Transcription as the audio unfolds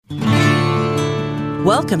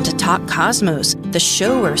Welcome to Talk Cosmos, the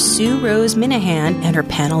show where Sue Rose Minahan and her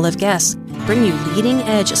panel of guests bring you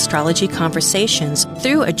leading-edge astrology conversations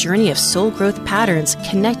through a journey of soul growth patterns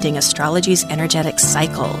connecting astrology's energetic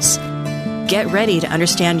cycles. Get ready to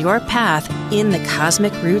understand your path in the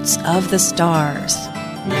cosmic roots of the stars.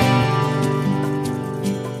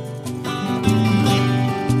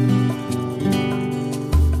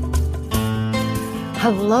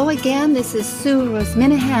 Hello again, this is Sue Rose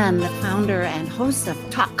Minahan, the founder and host of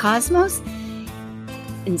Talk Cosmos.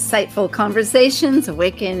 Insightful conversations,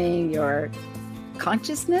 awakening your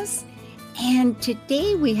consciousness. And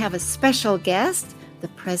today we have a special guest, the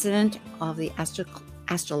president of the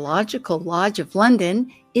Astrological Lodge of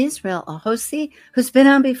London, Israel Ahosi, who's been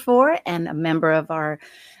on before and a member of our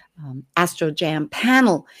Astro Jam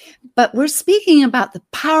panel. But we're speaking about the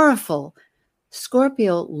powerful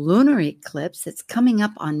Scorpio lunar eclipse that's coming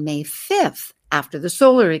up on May 5th after the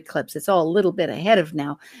solar eclipse. It's all a little bit ahead of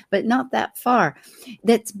now, but not that far.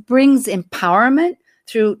 That brings empowerment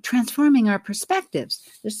through transforming our perspectives.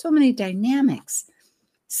 There's so many dynamics.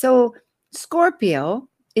 So Scorpio,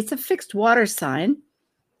 it's a fixed water sign,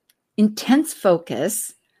 intense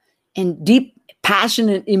focus, and deep,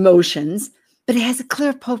 passionate emotions, but it has a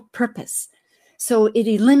clear purpose. So it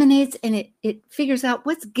eliminates and it figures out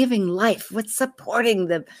what's giving life, what's supporting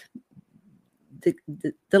the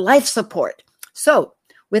life support. So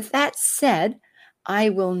with that said, I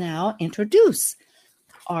will now introduce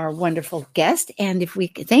our wonderful guest. And if we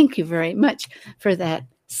could, thank you very much for that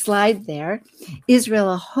slide there.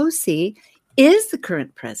 Israel Ahosi is the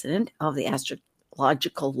current president of the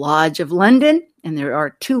Astrological Lodge of London. And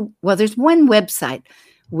there's one website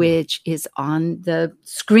which is on the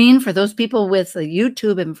screen for those people with the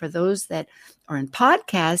YouTube and for those that are in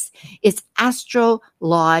podcasts. It's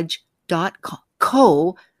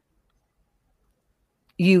astrolodge.co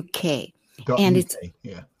UK. And it's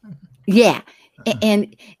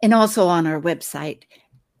and also on our website,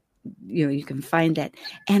 you can find that.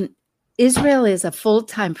 And Israel is a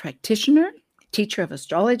full-time practitioner, teacher of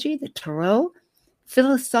astrology, the tarot,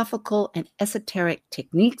 philosophical and esoteric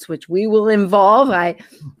techniques, which we will involve.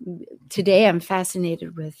 Today I'm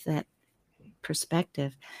fascinated with that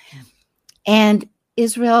perspective. And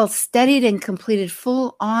Israel studied and completed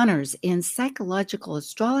full honors in psychological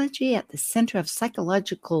astrology at the Center of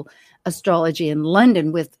Psychological Astrology in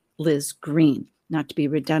London with Liz Green, not to be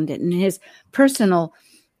redundant. And his personal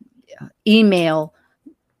email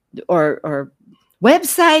or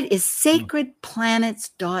website is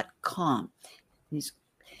sacredplanets.com.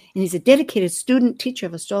 He's a dedicated student, teacher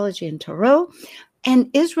of astrology and tarot. And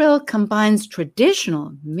Israel combines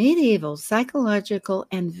traditional, medieval, psychological,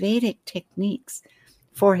 and Vedic techniques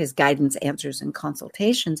for his guidance, answers, and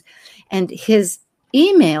consultations. And his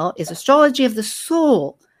email is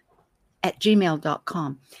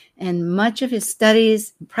astrologyofthesoul@gmail.com. And much of his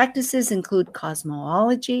studies and practices include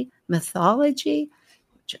cosmology, mythology,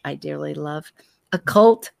 which I dearly love,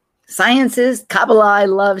 occult, sciences, Kabbalah, I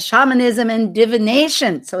love, shamanism, and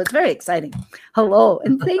divination. So it's very exciting. Hello,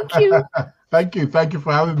 and thank you. Thank you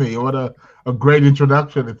for having me. What a great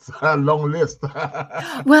introduction. It's a long list.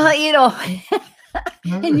 Well,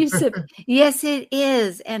 and you said, yes, it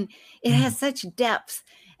is. And it has such depth.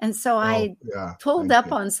 And so I pulled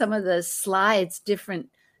up on some of the slides, different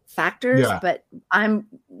factors, but I'm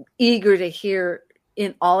eager to hear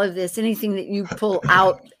in all of this, anything that you pull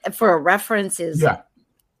out for a reference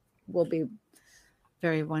will be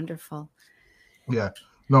very wonderful. Yeah,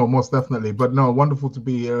 no, most definitely. But no, wonderful to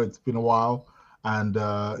be here. It's been a while. And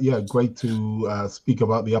great to speak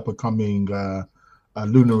about the upcoming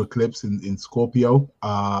lunar eclipse in Scorpio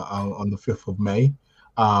on the 5th of May.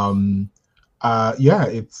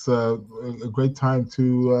 It's a great time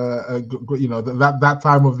to, that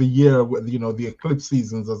time of the year, the eclipse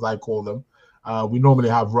seasons, as I call them. We normally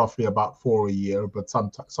have roughly about 4 a year, but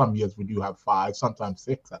some years we do have 5, sometimes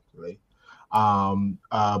 6 actually.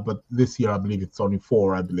 But this year I believe it's only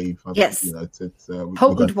 4. I believe. Yes. It's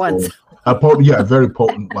potent ones. Very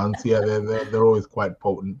potent ones. Yeah, they're always quite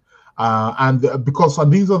potent. And because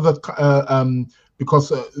these are because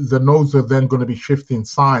the nodes are then going to be shifting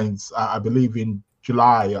signs. I believe in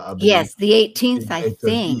July. Yes, the 18th, I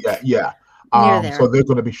think. Yeah. So they're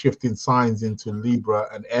going to be shifting signs into Libra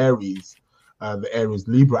and Aries. The Aries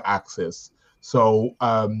Libra axis. So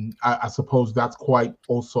I suppose that's quite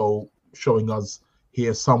also showing us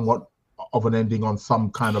here somewhat of an ending on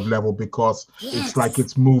some kind of level, because it's like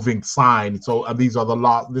it's moving sign. So this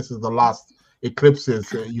is the last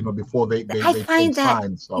eclipses, before they change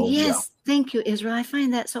signs. So, thank you, Israel. I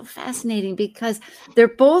find that so fascinating because they're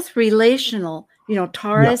both relational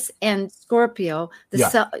Taurus and Scorpio,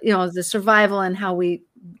 the survival and how we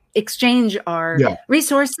exchange our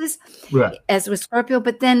resources, as with Scorpio.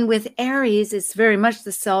 But then with Aries, it's very much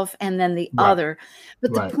the self and then the other.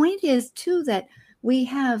 But the point is too that we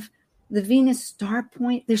have the Venus star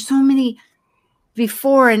point. There's so many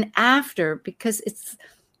before and after, because it's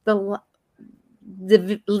the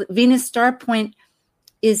Venus star point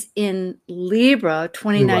is in Libra,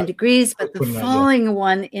 29 degrees, but the following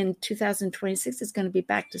one in 2026 is going to be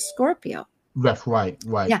back to Scorpio. That's right.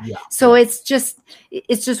 Yeah. So it's just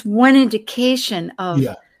one indication of,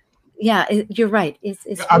 you're right. It's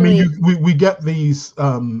really, we get these,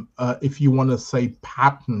 if you want to say,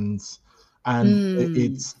 patterns, and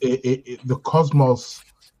the cosmos,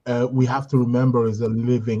 we have to remember, is a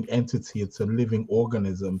living entity. It's a living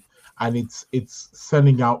organism, and it's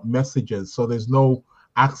sending out messages. So there's no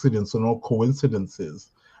accidents or no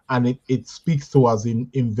coincidences, and it speaks to us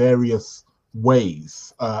in various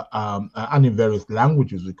ways, and in various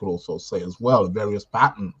languages, we could also say as well, various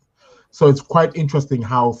patterns. So it's quite interesting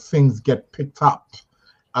how things get picked up,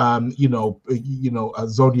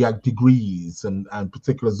 zodiac degrees and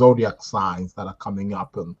particular zodiac signs that are coming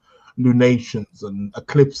up, and lunations and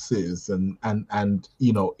eclipses and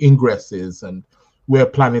ingresses, and where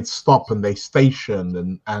planets stop and they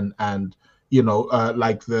station, and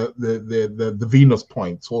like the Venus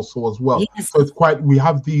points also as well. Yes. So it's we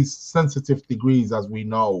have these sensitive degrees, as we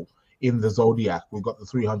know, in the zodiac. We've got the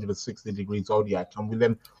 360 degree zodiac,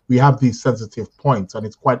 and we have these sensitive points. And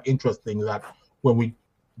it's quite interesting that when we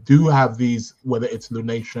do have these, whether it's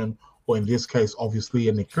lunation or in this case, obviously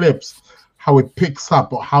an eclipse, how it picks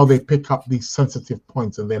up, or how they pick up these sensitive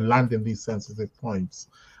points and they land in these sensitive points.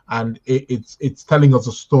 And it's telling us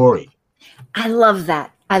a story. I love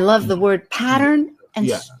that. I love the word pattern and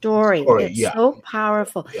story. It's so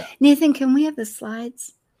powerful. Yeah. Nathan, can we have the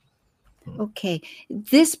slides? Okay.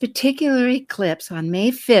 This particular eclipse on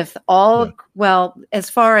May 5th, as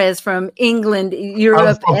far as from England,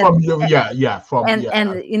 Europe, and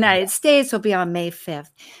the United States, will be on May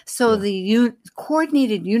 5th. So the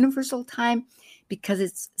coordinated universal time, because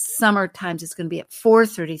it's summer times, it's going to be at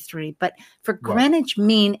 4:33. But for Greenwich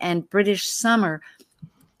Mean and British Summer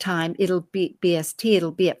time, it'll be BST,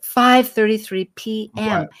 it'll be at 5:33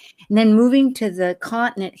 p.m. And then moving to the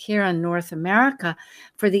continent here in North America,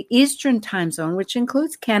 for the Eastern time zone, which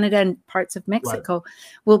includes Canada and parts of Mexico,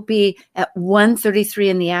 will be at 1:33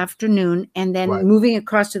 in the afternoon. And then moving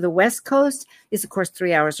across to the West Coast is, of course,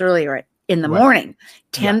 3 hours earlier in the morning,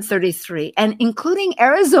 10:33, and including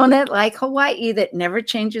Arizona, like Hawaii, that never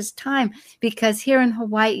changes time, because here in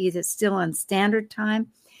Hawaii, that's still on standard time.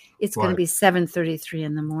 It's going to be 7:33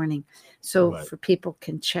 in the morning. So for people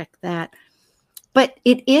can check that. But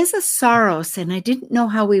it is a Saros, and I didn't know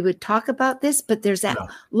how we would talk about this, but there's that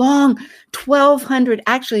long 1,200,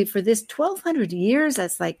 actually for this 1,200 years,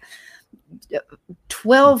 that's like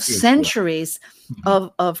 12 centuries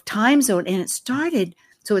of time zone. And it started,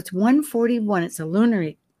 so it's 141. It's a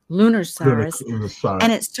lunar Saros.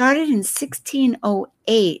 And it started in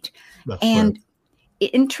 1608.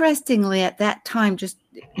 Interestingly, at that time, just,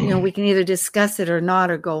 we can either discuss it or not,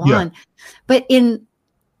 or go on, but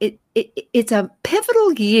it's a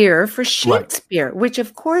pivotal year for Shakespeare, which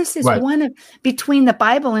of course is one of, between the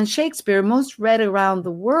Bible and Shakespeare, most read around the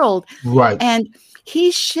world. And he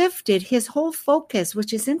shifted his whole focus,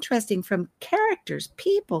 which is interesting, from characters,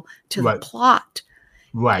 people, to the plot.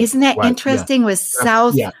 Isn't that interesting? With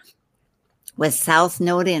South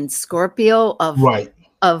Node in Scorpio of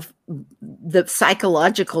the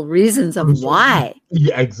psychological reasons of why.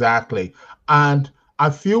 Yeah, exactly. And I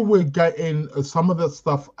feel we're getting some of the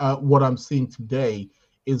stuff. What I'm seeing today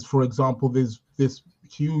is, for example, there's this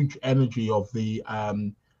huge energy of the AI,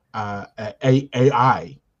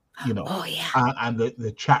 and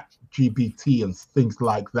the chat GPT and things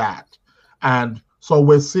like that. And so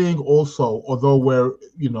we're seeing also, although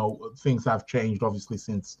things have changed obviously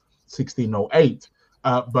since 1608,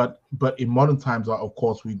 but in modern times, of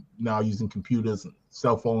course, we now using computers and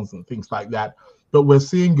cell phones and things like that. But we're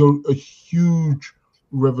seeing a huge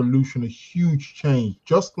revolution, a huge change,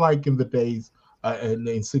 just like in the days in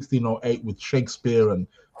 1608 with Shakespeare and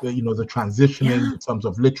the transitioning in terms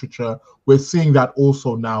of literature. We're seeing that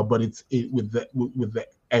also now, but it's with the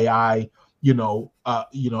AI.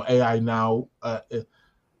 AI now.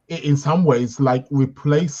 In some ways, like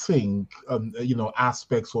replacing,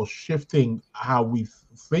 aspects, or shifting how we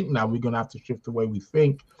think. Now we're going to have to shift the way we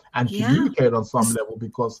think and communicate on some level,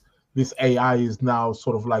 because this AI is now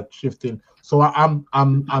sort of like shifting. So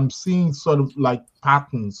I'm seeing sort of like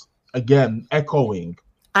patterns again echoing.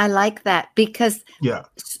 I like that, because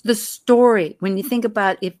the story, when you think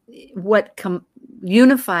about what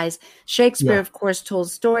unifies. Shakespeare, of course, told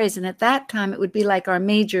stories. And at that time, it would be like our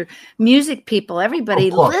major music people.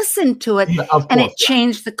 Everybody listened to it, and it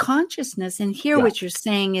changed the consciousness. And here what you're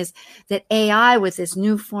saying is that AI, with this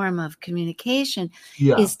new form of communication,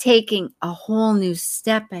 is taking a whole new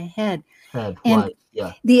step ahead. And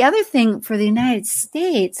the other thing for the United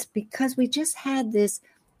States, because we just had this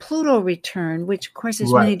Pluto return, which of course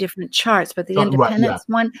there's many different charts, but the independence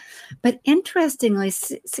one. But interestingly,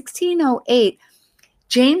 1608,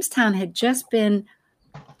 Jamestown had just been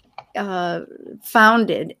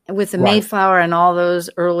founded with the Mayflower and all those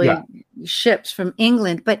early ships from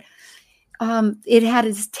England. But it had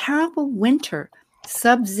this terrible winter,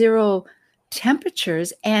 sub-zero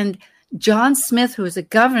temperatures, and John Smith, who was a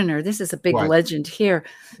governor, this is a big legend here,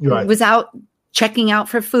 was out checking out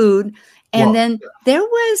for food. And then there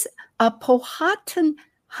was a Powhatan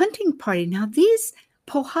hunting party. Now, these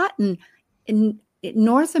Powhatan in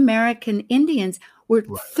North American Indians were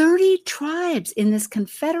 30 tribes in this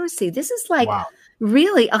confederacy. This is like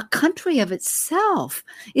really a country of itself.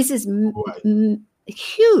 This is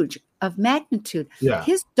huge of magnitude.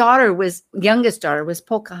 His youngest daughter was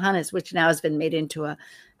Pocahontas, which now has been made into a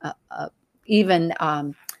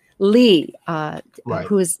Lee,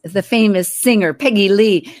 who is the famous singer, Peggy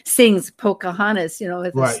Lee, sings Pocahontas,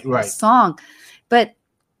 with this song. But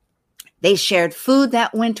they shared food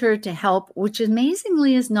that winter to help, which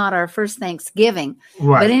amazingly is not our first Thanksgiving.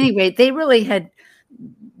 But anyway,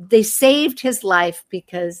 they saved his life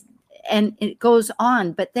and it goes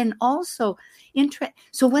on. But then also,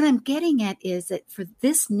 so what I'm getting at is that for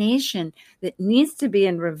this nation that needs to be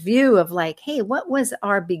in review of like, hey, what was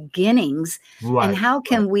our beginnings and how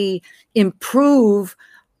can we improve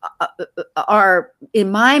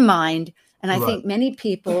in my mind, and I think many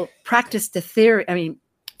people practice the theory,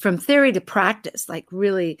 from theory to practice, like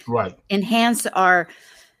really enhance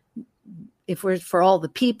if we're for all the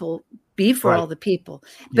people, be for all the people.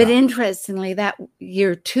 But interestingly, that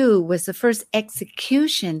year too was the first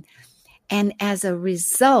execution. And as a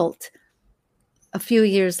result, a few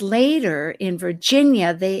years later in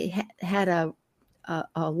Virginia, they had a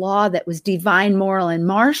law that was divine, moral, and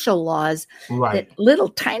martial laws that little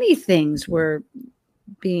tiny things were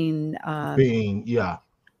being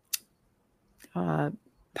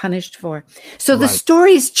punished for. So the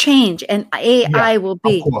stories change, and AI will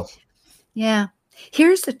be. Of course. Yeah.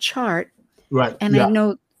 Here's a chart. And I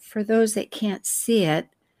know for those that can't see it,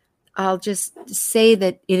 I'll just say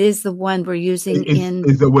that it is the one we're using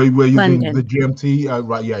is the way we're London. Using the GMT,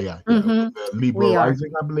 The Libra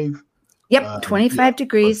rising, I believe. Yep, 25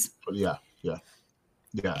 degrees. Yeah.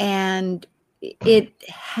 And it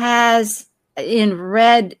has in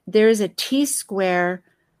red, there's a T-square,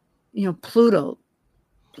 Pluto,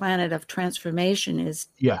 planet of transformation, is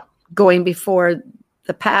going before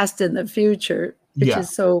the past and the future, which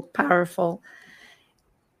is so powerful.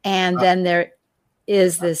 And then there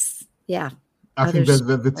is this, I think there's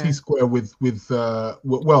the T-square with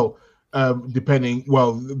depending.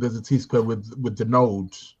 Well, there's a T-square with the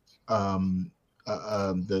nodes. The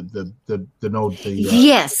nodes.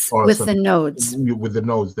 With the nodes. With the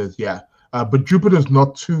nodes, there's but Jupiter's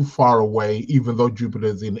not too far away. Even though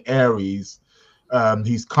Jupiter's in Aries,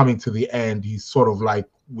 he's coming to the end. He's sort of like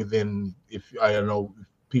within, if I don't know,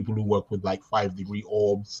 people who work with like 5-degree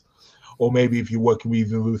orbs. Or maybe if you're working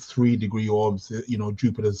even with 3-degree orbs,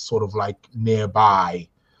 Jupiter's sort of like nearby.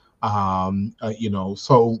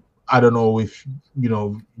 So I don't know if,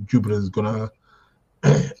 Jupiter's going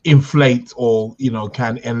to inflate or,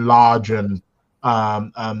 can enlarge and,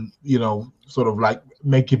 sort of like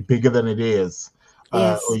make it bigger than it is.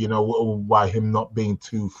 Or, by him not being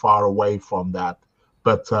too far away from that.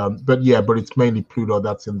 But it's mainly Pluto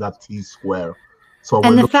that's in that T-square. So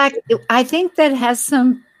and the fact, I think that has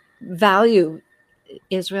some value,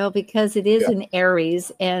 Israel, because it is in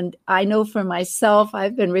Aries, and I know for myself,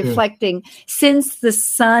 I've been reflecting since the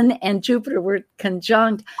Sun and Jupiter were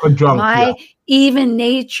conjunct my even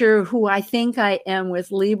nature, who I think I am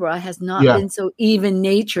with Libra, has not been so even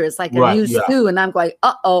nature. It's like I'm used to, and I'm going,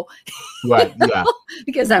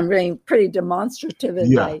 because I'm being pretty demonstrative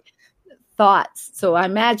in my thoughts. So I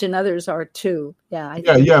imagine others are too.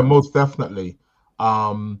 Most definitely.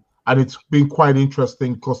 And it's been quite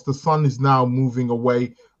interesting because the Sun is now moving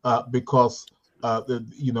away because,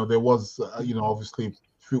 there was, obviously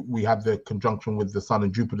we had the conjunction with the Sun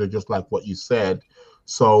and Jupiter, just like what you said.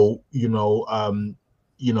 So, even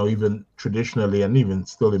traditionally and even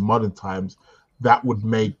still in modern times, that would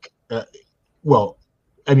make,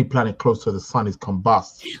 any planet close to the Sun is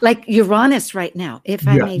combust. Like Uranus right now, if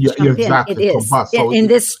I may jump in, it is in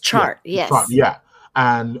this chart.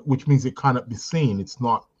 And which means it cannot be seen. It's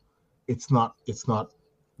it's not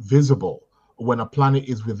visible. When a planet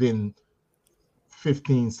is within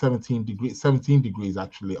 15, 17 degrees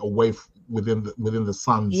actually away within the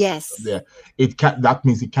sun's there, that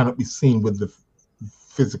means it cannot be seen with the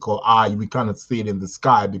physical eye. We cannot see it in the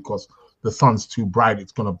sky because the sun's too bright.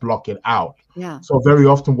 It's going to block it out. So very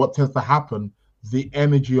often what tends to happen, the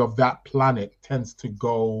energy of that planet tends to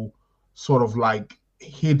go sort of like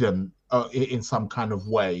hidden in some kind of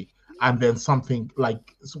way, and then something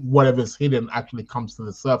like whatever's hidden actually comes to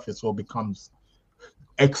the surface or becomes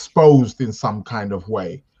exposed in some kind of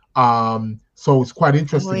way. So it's quite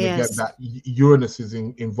interesting again that Uranus is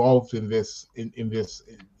involved in this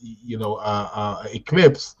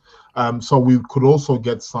eclipse. So we could also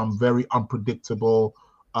get some very unpredictable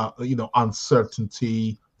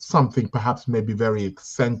uncertainty, something perhaps maybe very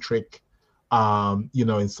eccentric,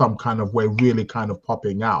 in some kind of way really kind of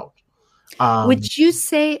popping out. Would you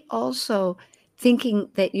say also, thinking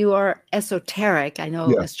that you are esoteric, I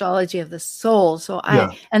know astrology of the soul, so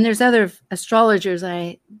and there's other astrologers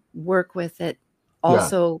I work with that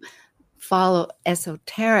also follow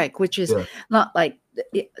esoteric, which is not like,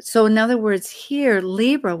 so in other words, here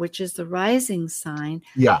Libra, which is the rising sign,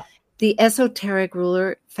 the esoteric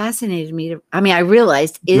ruler fascinated me. I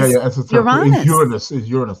realized is Uranus. Is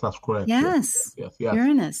Uranus, that's correct. Yes.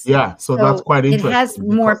 Uranus. Yeah, so that's quite interesting. It has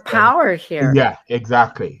more power here. Yeah,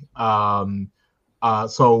 exactly. So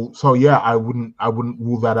yeah, I wouldn't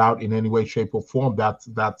rule that out in any way, shape, or form.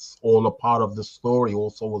 That's all a part of the story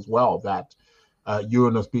also as well, that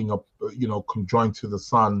Uranus being conjoined to the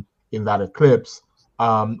sun in that eclipse,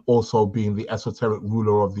 also being the esoteric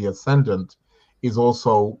ruler of the ascendant, is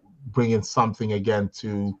also bringing something again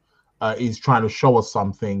to is trying to show us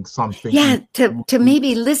something to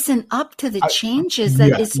maybe listen up to the changes,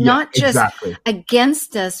 that it's not just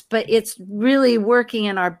against us, but it's really working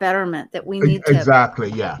in our betterment, that we need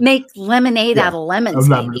to make lemonade out of lemons.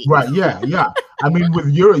 Right. I mean, with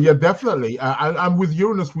Uranus, definitely. And with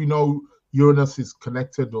Uranus, we know Uranus is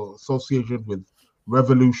connected or associated with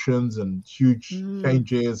revolutions and huge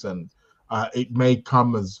changes, and it may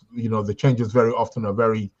come as the changes very often are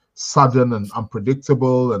very sudden and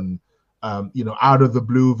unpredictable, and out of the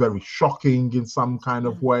blue, very shocking in some kind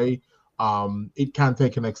of way. It can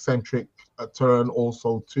take an eccentric turn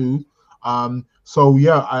also too. So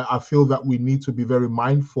yeah, I feel that we need to be very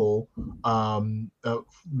mindful, about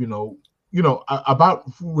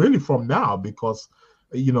really from now, because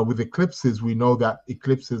with eclipses, we know that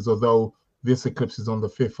eclipses, although this eclipse is on the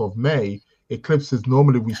 5th of May, eclipses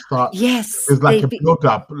normally we start. There's like a build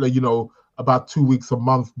up, about 2 weeks, a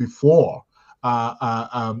month before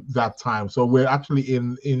that time. So we're actually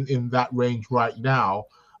in that range right now.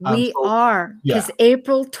 We are, because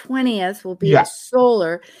April 20th will be a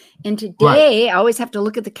solar. And today, I always have to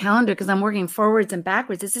look at the calendar because I'm working forwards and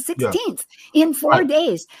backwards. It's the 16th in 4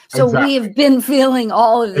 days. So we have been feeling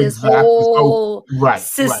all of this whole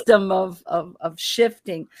system of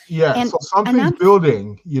shifting. And so something's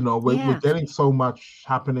building, we're getting so much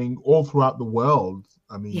happening all throughout the world.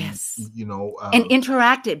 I mean, and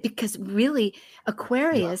interacted, because really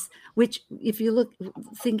Aquarius, which if you look,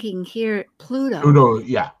 thinking here, Pluto,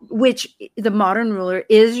 which the modern ruler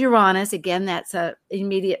is Uranus. Again, that's a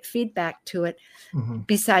immediate feedback to it,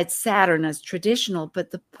 besides Saturn as traditional.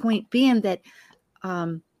 But the point being that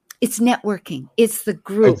it's networking. It's the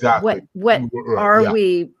group. What are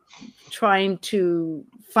we trying to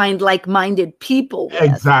find like-minded people with?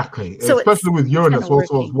 Exactly. So especially with Uranus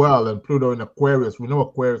also as well, and Pluto in Aquarius. We know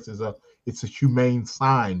Aquarius it's a humane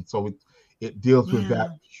sign, so it deals with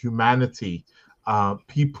that humanity,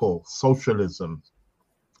 people, socialism.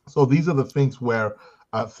 So these are the things where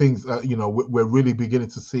we're really beginning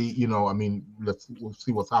to see. We'll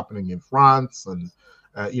see what's happening in France, and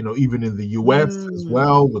even in the US as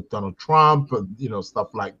well, with Donald Trump, and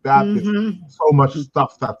stuff like that. There's so much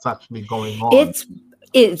stuff that's actually going on.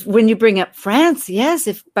 It's when you bring up France,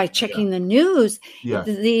 if by checking the news,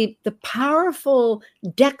 the powerful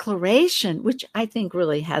declaration, which I think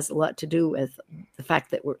really has a lot to do with the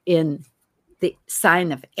fact that we're in the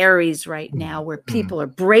sign of Aries right now, where people are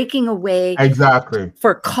breaking away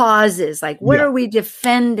for causes, like what are we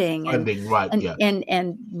defending, and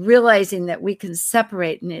realizing that we can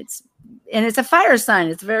separate, and it's a fire sign.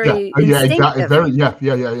 It's very instinctive. So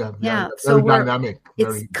very dynamic.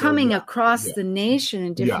 It's coming across the nation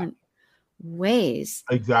in different ways.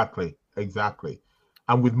 Exactly.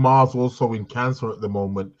 And with Mars also in Cancer at the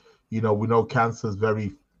moment, we know Cancer is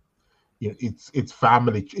very, it's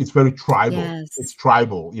family. It's very tribal. It's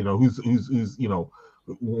tribal. Who's we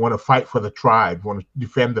want to fight for the tribe. We want to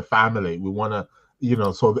defend the family. We want to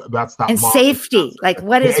so that's that. And safety, like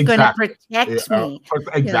what is going to protect me?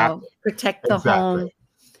 Exactly. Protect the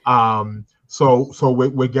home. So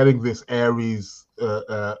we're getting this Aries,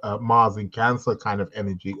 Mars in Cancer kind of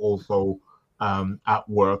energy also at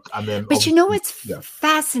work, and then. But what's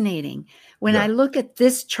fascinating when I look at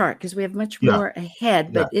this chart, because we have much more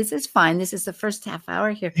ahead, but this is fine. This is the first half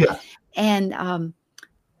hour here, and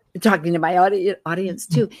talking to my audience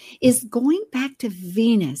too, is going back to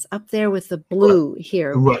Venus up there with the blue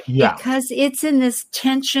here, because it's in this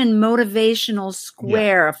tension motivational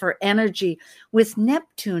square for energy with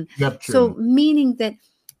Neptune. So meaning that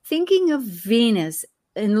thinking of Venus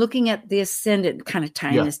and looking at the ascendant, kind of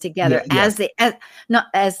tying this together as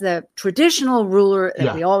the traditional ruler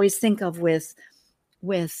that we always think of with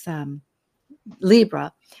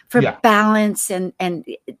Libra for balance and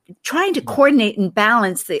trying to coordinate and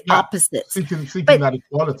balance the opposites. Seeking that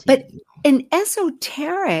equality. But in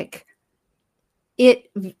esoteric,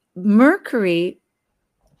 Mercury,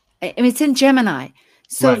 it's in Gemini.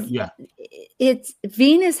 So it's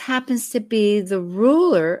Venus happens to be the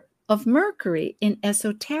ruler of Mercury in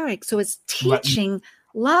esoteric. So it's teaching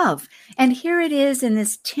love. And here it is in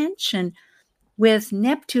this tension with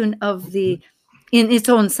Neptune in its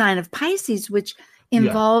own sign of Pisces, which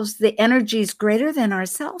involves the energies greater than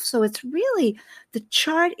ourselves. So it's really, the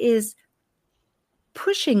chart is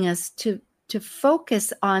pushing us to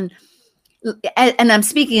focus on, and I'm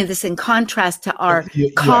speaking of this in contrast to our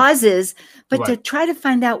causes, but to try to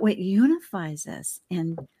find out what unifies us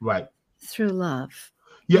and through love.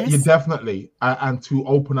 Yeah, definitely. And to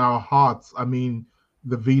open our hearts. I mean,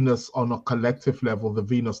 the Venus on a collective level, the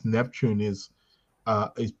Venus Neptune is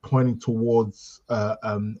pointing towards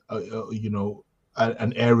an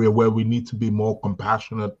area where we need to be more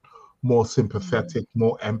compassionate, more sympathetic,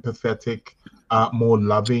 more empathetic, more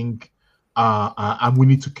loving, and we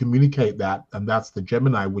need to communicate that. And that's the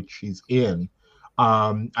Gemini, which she's in.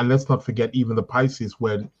 And let's not forget even the Pisces,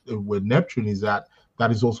 where Neptune is at. That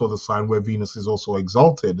is also the sign where Venus is also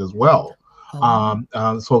exalted as well.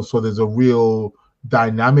 So there's a real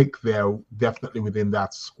dynamic there, definitely within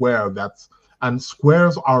that square. And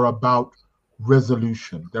squares are about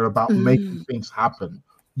resolution. They're about making things happen.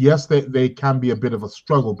 Yes, they can be a bit of a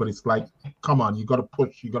struggle, but it's like, come on, you got to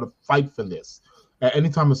push, you got to fight for this.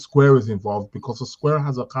 Anytime a square is involved, because a square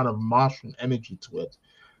has a kind of Martian energy to it.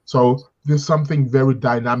 So there's something very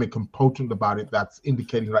dynamic and potent about it that's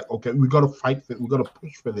indicating like, okay, we got to fight for it. We got to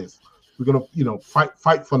push for this. We're going to,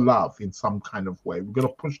 fight for love in some kind of way. We're going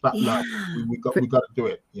to push that love. We got to do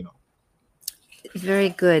it, Very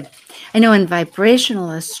good. I know in vibrational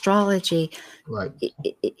astrology,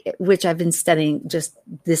 which I've been studying just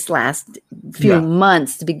this last few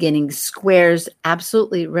months, the beginning, squares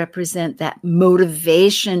absolutely represent that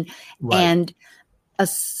motivation and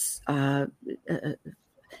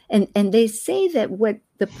and they say that what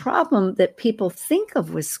the problem that people think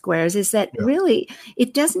of with squares is that really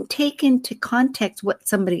it doesn't take into context what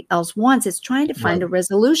somebody else wants. It's trying to find a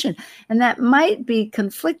resolution, and that might be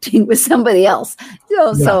conflicting with somebody else.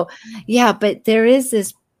 So but there is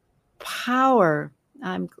this power.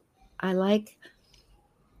 I like,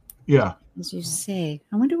 as you say.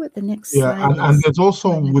 I wonder what the next slide is. And there's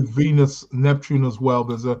also with Venus, Neptune as well.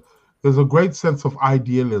 There's a great sense of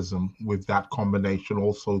idealism with that combination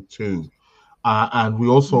also too. And we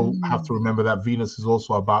also have to remember that Venus is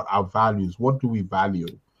also about our values. What do we value?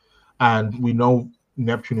 And we know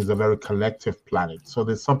Neptune is a very collective planet. So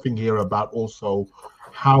there's something here about also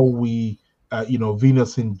how we,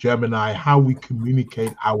 Venus in Gemini, how we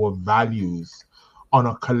communicate our values on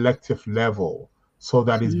a collective level so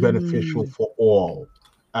that it's beneficial for all.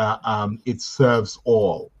 It serves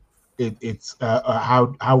all. It's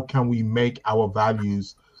how can we make our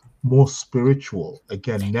values more spiritual?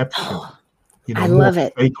 Again, Neptune, I love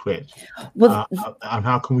it. Sacred. Well, and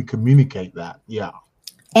how can we communicate that? Yeah.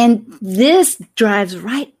 And this drives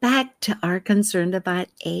right back to our concern about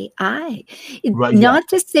AI. Not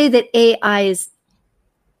to say that AI is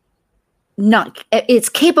not, it's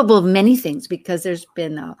capable of many things, because there's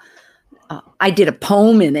been I did a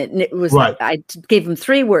poem in it, and it was I gave him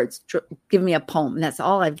 3 words, give me a poem, and that's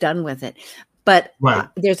all I've done with it. But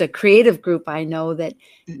there's a creative group I know that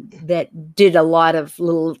did a lot of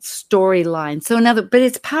little storylines. So but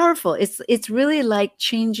it's powerful. It's really like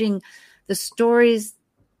changing the stories.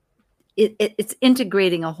 It's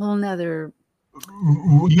integrating a whole nother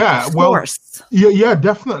source.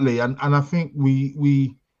 Definitely. And I think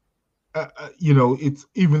we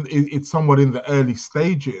it's somewhat in the early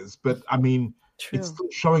stages, but I mean, it's still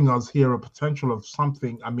showing us here a potential of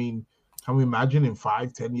something. I mean, can we imagine in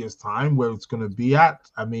 5-10 years time where it's going to be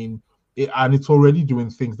at? I mean, and it's already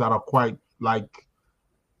doing things that are quite like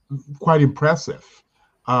quite impressive.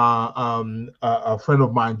 A friend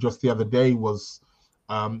of mine just the other day was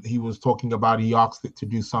he was talking about, he asked it to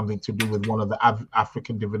do something to do with one of the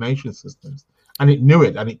African divination systems, and it knew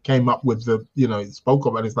it, and it came up with the, it spoke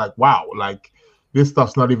of it, and it's like, wow, like this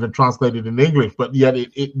stuff's not even translated in English, but yet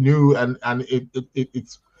it knew, and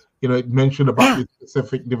it's it mentioned about the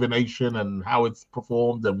specific divination and how it's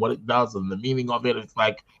performed and what it does and the meaning of it. It's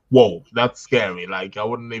like, whoa, that's scary. Like I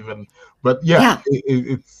wouldn't even, but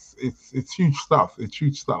it's huge stuff. It's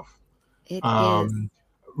huge stuff. It is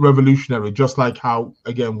revolutionary, just like how,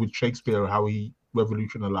 again, with Shakespeare, how he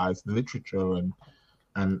revolutionized literature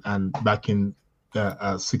and back in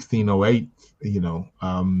 1608,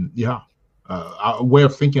 our way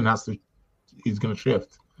of thinking is going to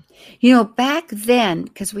shift. Back then,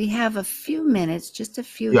 because we have a few minutes, just a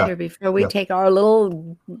few here before we take our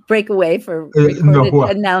little breakaway for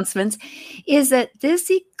recorded announcements, is that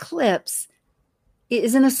this eclipse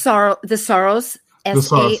is in the Saros, Saros,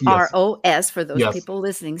 for those people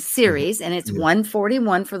listening, series, and it's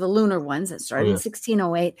 141 for the lunar ones that started in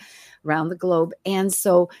 1608 around the globe. And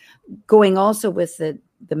so going also with the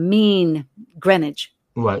mean Greenwich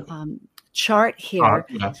chart here,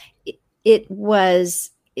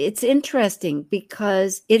 it's interesting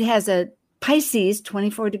because it has a Pisces,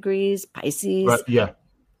 24 degrees, Pisces,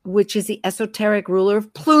 which is the esoteric ruler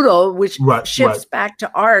of Pluto, which shifts back to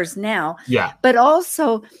ours now. Yeah. But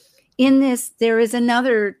also in this, there is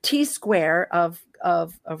another T-square of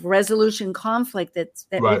resolution conflict that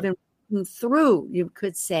we've been working through, you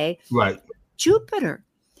could say. Right. Jupiter.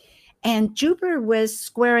 And Jupiter was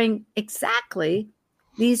squaring exactly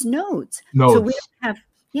these nodes. So we have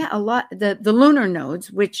a lot, the lunar nodes,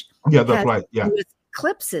 which that's right. Yeah. With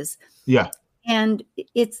eclipses. Yeah. And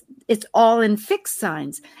it's all in fixed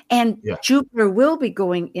signs. And Jupiter will be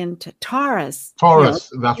going into Taurus.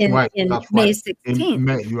 That's right. In May 16th. In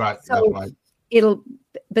May, right. So that's right.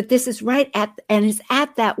 But this is right it's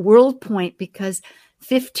at that world point, because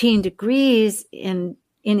 15 degrees in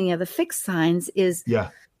any of the fixed signs is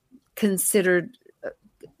considered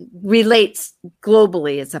relates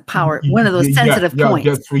globally as a power, one of those sensitive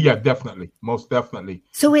points. Definitely, most definitely.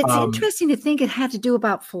 So it's interesting to think it had to do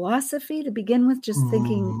about philosophy to begin with, just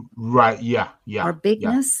thinking our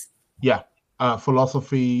bigness.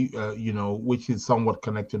 Philosophy, which is somewhat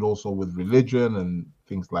connected also with religion and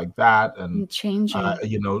things like that, and changing.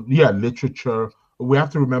 Literature. We have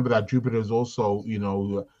to remember that Jupiter is also,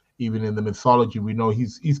 even in the mythology, we know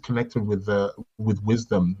he's connected with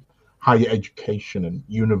wisdom, higher education, and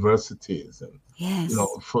universities, and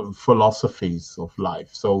philosophies of life.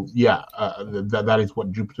 So that is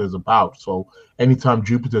what Jupiter is about. So anytime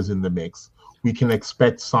Jupiter's in the mix, we can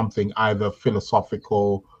expect something either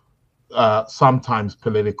philosophical, sometimes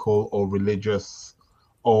political or religious,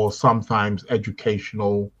 or sometimes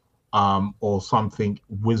educational, or something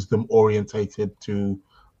wisdom orientated to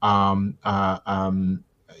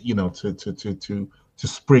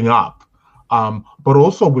spring up. But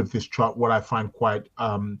also with this chart, what I find quite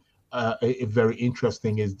very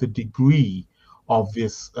interesting is the degree of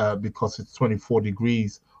this, because it's 24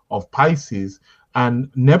 degrees of Pisces,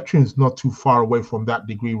 and Neptune's not too far away from that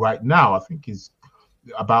degree right now. I think he's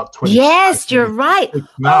about 20. Yes, you're right.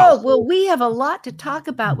 Now, we have a lot to talk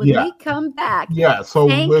about when we come back. Yeah, so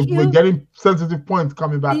we're getting sensitive points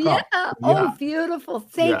coming back up. Oh, beautiful.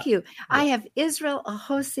 Thank you. I have Israel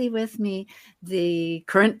Ahosi with me, the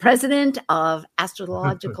current president of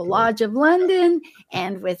Astrological Lodge of London,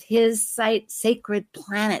 and with his site, Sacred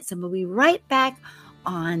Planets. And we'll be right back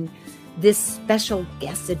on this special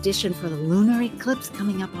guest edition for the lunar eclipse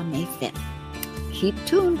coming up on May 5th. Keep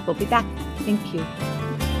tuned. We'll be back. Thank you.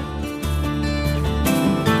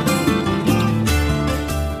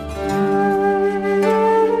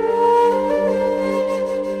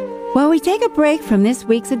 While we take a break from this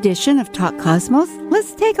week's edition of Talk Cosmos,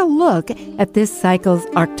 let's take a look at this cycle's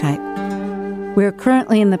archetype. We're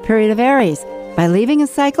currently in the period of Aries. By leaving a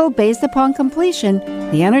cycle based upon completion,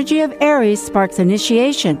 the energy of Aries sparks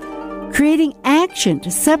initiation, creating action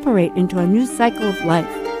to separate into a new cycle of life.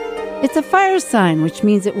 It's a fire sign, which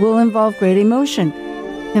means it will involve great emotion.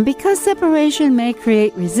 And because separation may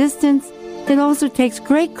create resistance, it also takes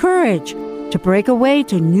great courage to break away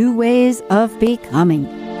to new ways of becoming.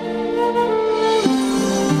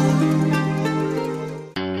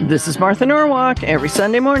 This is Martha Norwalk, every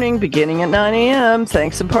Sunday morning beginning at 9 a.m.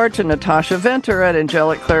 Thanks in part to Natasha Venter at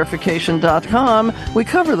angelicclarification.com. We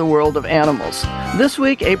cover the world of animals. This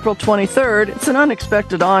week, April 23rd, it's an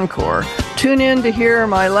unexpected encore. Tune in to hear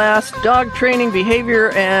my last dog training, behavior,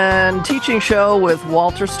 and teaching show with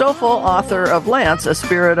Walter Stoffel, author of Lance, A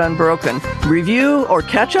Spirit Unbroken. Review or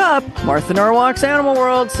catch up Martha Norwalk's Animal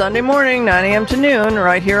World, Sunday morning, 9 a.m. to noon,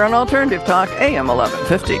 right here on Alternative Talk, AM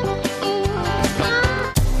 1150.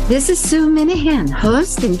 This is Sue Minahan,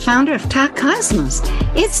 host and founder of Talk Cosmos.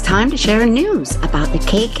 It's time to share news about the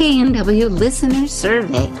KKNW Listener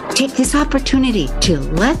Survey. Take this opportunity to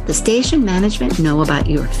let the station management know about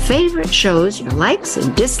your favorite shows, your likes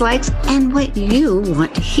and dislikes, and what you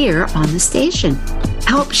want to hear on the station.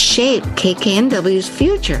 Help shape KKNW's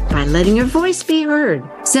future by letting your voice be heard.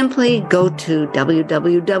 Simply go to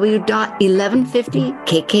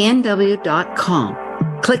www.1150kknw.com.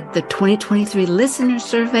 Click the 2023 Listener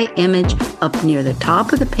Survey image up near the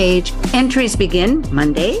top of the page. Entries begin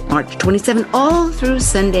Monday, March 27, all through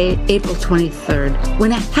Sunday, April 23rd,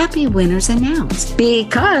 when a happy winner's announced.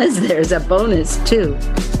 Because there's a bonus, too.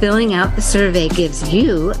 Filling out the survey gives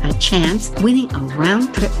you a chance winning a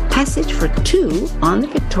round-trip passage for 2 on the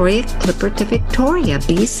Victoria Clipper to Victoria,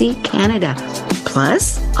 BC, Canada,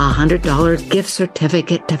 plus a $100 gift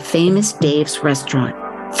certificate to Famous Dave's Restaurant.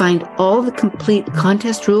 Find all the complete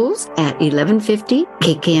contest rules at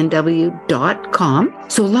 1150kknw.com.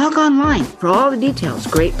 So log online for all the details.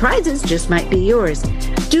 Great prizes just might be yours.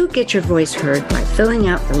 Do get your voice heard by filling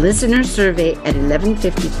out the listener survey at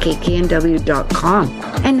 1150kknw.com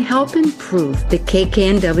and help improve the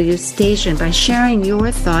KKNW station by sharing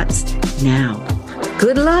your thoughts now.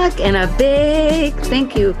 Good luck and a big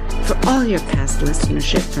thank you for all your past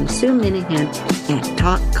listenership from Sue Minahan at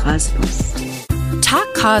Talk Cosmos.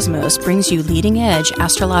 Talk Cosmos brings you leading-edge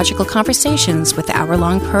astrological conversations with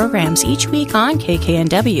hour-long programs each week on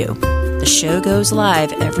KKNW. The show goes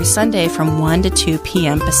live every Sunday from 1 to 2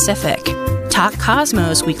 p.m. Pacific. Talk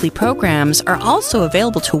Cosmos weekly programs are also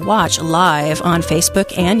available to watch live on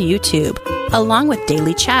Facebook and YouTube, along with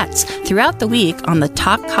daily chats throughout the week on the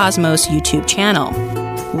Talk Cosmos YouTube channel.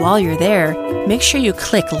 While you're there, make sure you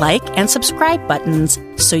click like and subscribe buttons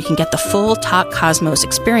so you can get the full Talk Cosmos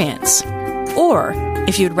experience. Or,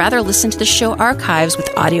 if you'd rather listen to the show archives with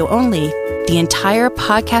audio only, the entire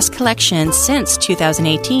podcast collection since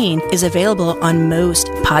 2018 is available on most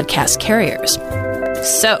podcast carriers.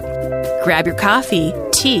 So, grab your coffee,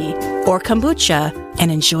 tea, or kombucha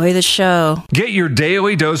and enjoy the show. Get your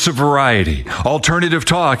daily dose of variety. Alternative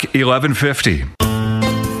Talk 1150.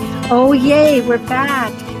 Oh, yay, we're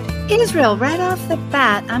back. Israel, right off the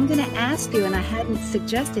bat, I'm going to ask you, and I hadn't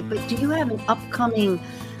suggested, but do you have an upcoming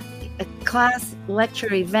class,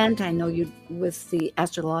 lecture, event? I know you with the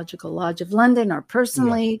Astrological Lodge of London or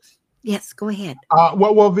personally. Yeah. Yes, go ahead.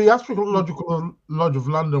 Well, the Astrological Lodge of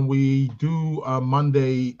London, we do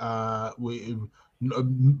Monday,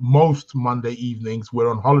 most Monday evenings. We're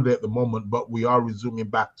on holiday at the moment, but we are resuming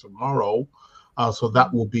back tomorrow. So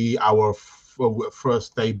that will be our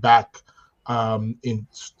first day back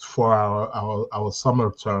for our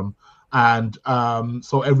summer term. And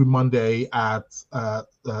so every Monday at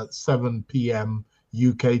 7 p.m.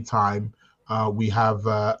 UK time, we have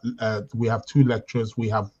 2 lectures. We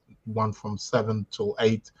have one from 7 till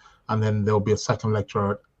 8, and then there'll be a second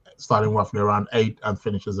lecture starting roughly around 8 and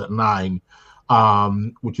finishes at 9,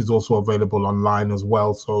 which is also available online as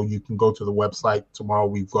well. So you can go to the website. Tomorrow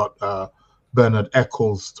we've got Bernard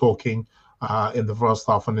Eccles talking in the first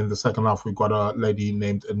half, and in the second half we've got a lady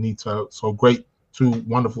named Anita. So great. 2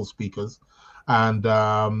 wonderful speakers, and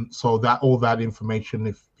so that all that information,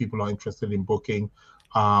 if people are interested in booking,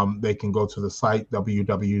 they can go to the site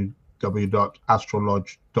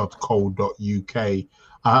www.astrolodge.co.uk,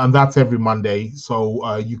 and that's every Monday.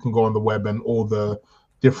 So you can go on the web, and all the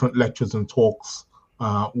different lectures and talks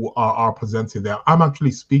are presented there. I'm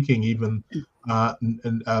actually speaking even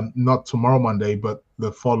not tomorrow Monday, but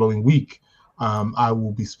the following week. I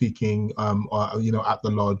will be speaking, at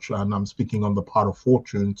the lodge, and I'm speaking on the part of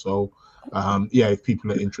fortune. So, if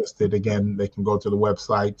people are interested, again, they can go to the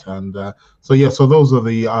website. And so those are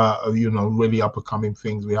the, really up and coming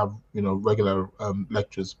things. We have, regular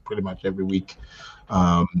lectures pretty much every week.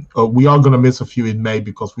 We are going to miss a few in May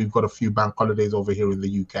because we've got a few bank holidays over here in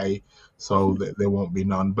the UK. So there won't be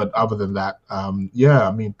none. But other than that,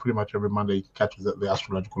 pretty much every Monday catches at the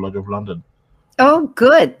Astrological Lodge of London. Oh,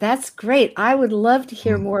 good. That's great. I would love to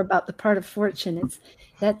hear more about the part of fortune.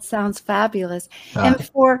 That sounds fabulous. And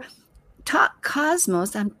for Talk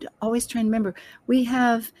Cosmos, I'm always trying to remember, we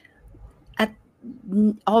have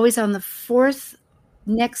always on the 4th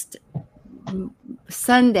next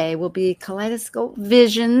Sunday will be Kaleidoscope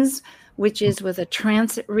Visions, which is with a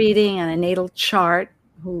transit reading and a natal chart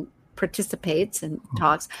who participates and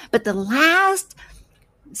talks. But the last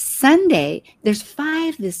Sunday, there's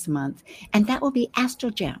 5 this month, and that will be Astro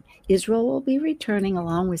Jam. Israel will be returning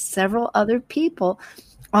along with several other people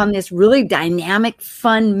on this really dynamic,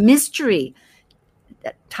 fun mystery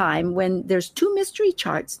time when there's 2 mystery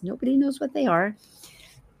charts. Nobody knows what they are.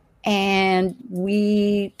 And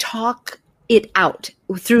we talk it out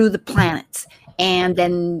through the planets and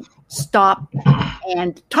then stop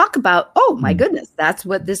and talk about, oh my goodness, that's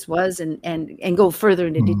what this was, and go further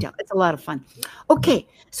into detail. It's a lot of fun. Okay,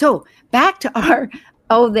 so back to our,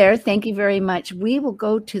 thank you very much. We will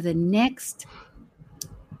go to the next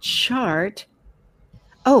chart.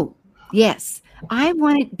 Oh, yes. I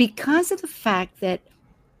wanted, because of the fact that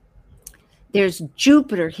there's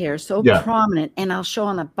Jupiter here, so prominent, and I'll show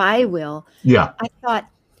on a bi-wheel. Yeah. I thought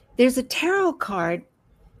there's a tarot card,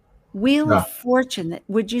 Wheel of Fortune.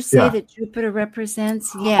 Would you say that Jupiter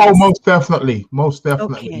represents? Yes. Oh, most definitely.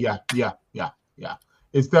 Okay. Yeah.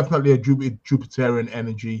 It's definitely a Jupiterian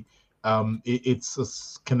energy.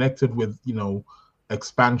 It's connected with,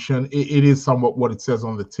 expansion. It is somewhat what it says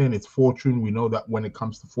on the tin. It's fortune. We know that when it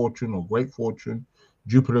comes to fortune or great fortune,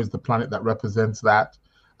 Jupiter is the planet that represents that.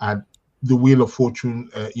 And the Wheel of Fortune,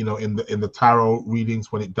 in the tarot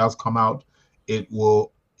readings, when it does come out, it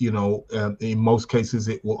will, in most cases,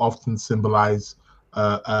 it will often symbolize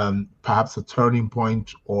perhaps a turning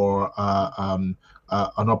point or an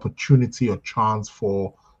opportunity or chance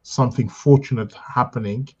for something fortunate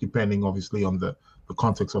happening, depending obviously on the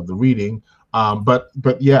context of the reading. But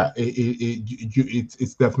yeah,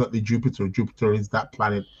 it's definitely Jupiter. Jupiter is that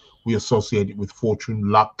planet we associate it with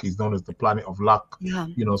fortune, luck. Is known as the planet of luck. Yeah,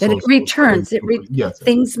 but it returns. Yes,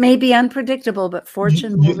 things may be unpredictable, but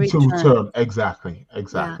fortune will return. Exactly.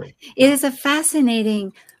 Yeah. It is a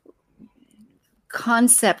fascinating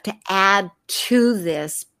concept to add to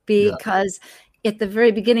this because at the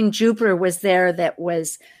very beginning, Jupiter was there that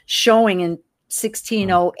was showing in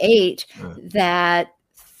 1608 that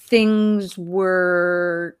things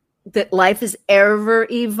were, that life is ever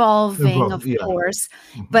evolving, of course,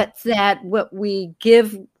 but that what we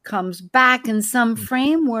give comes back in some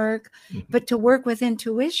framework, but to work with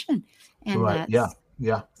intuition. And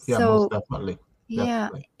so, most definitely. Yeah.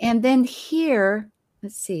 And then here,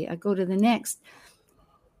 let's see, I go to the next.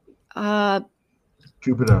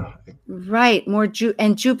 Jupiter. Right.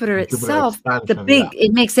 And Jupiter itself,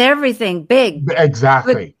 it makes everything big.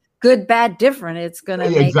 Exactly. Good, bad, different. It's going to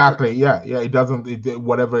make it doesn't,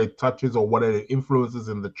 whatever it touches or whatever it influences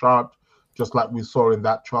in the chart, just like we saw in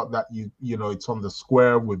that chart that it's on the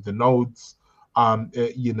square with the nodes, from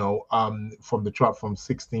the chart from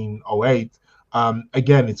 1608.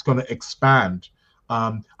 Again, it's going to expand,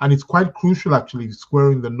 and it's quite crucial actually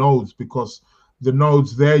squaring the nodes, because the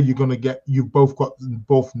nodes there, you've both got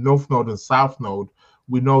both north node and south node.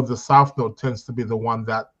 We know the south node tends to be the one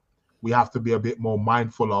that we have to be a bit more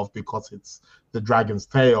mindful of, because it's the dragon's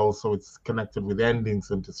tail, so it's connected with endings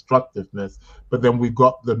and destructiveness. But then we've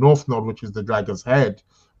got the north node, which is the dragon's head,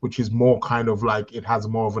 which is more kind of like, it has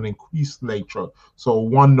more of an increased nature. So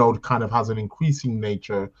one node kind of has an increasing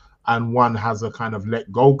nature, and one has a kind of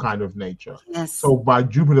let go kind of nature. Yes. So by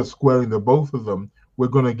Jupiter squaring the both of them, we're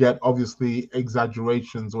going to get obviously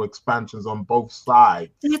exaggerations or expansions on both sides.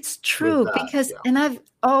 That's true, because, and I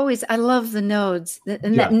love the nodes,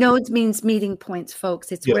 and that nodes means meeting points,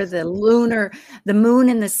 folks. It's where the moon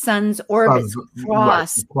and the sun's orbits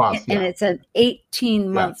cross, and it's an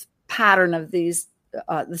 18-month pattern of these,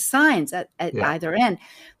 the signs at either end.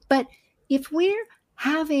 But if we're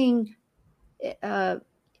having,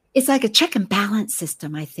 it's like a check and balance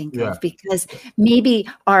system, I think, of, because maybe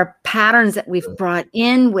our patterns that we've brought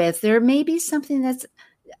in with, there may be something that's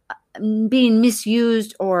being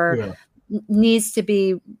misused or needs to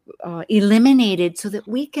be eliminated, so that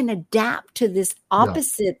we can adapt to this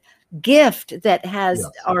opposite gift that has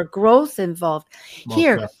our growth involved.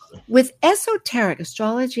 Here, with esoteric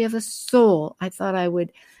astrology of the soul, I thought I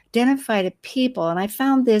would identify to people, and I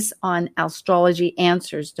found this on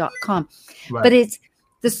astrologyanswers.com, but it's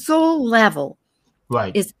the soul level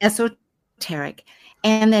is esoteric,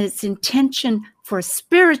 and that it's intention for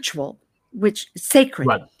spiritual, which is sacred,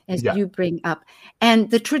 as you bring up.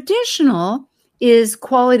 And the traditional is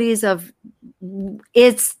qualities of,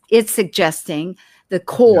 it's suggesting the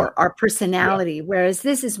core, our personality, whereas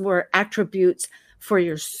this is more attributes for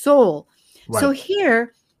your soul. So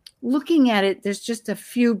here, looking at it, there's just a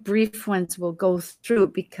few brief ones we'll go through,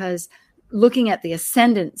 because looking at the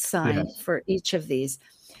ascendant sign for each of these.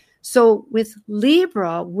 So with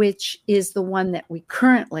Libra, which is the one that we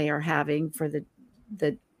currently are having for the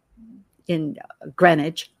in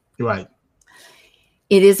Greenwich,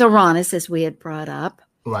 it is Uranus, as we had brought up.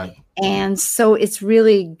 Right. And so it's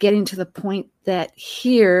really getting to the point that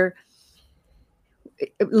here,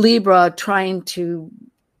 Libra trying to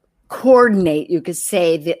coordinate, you could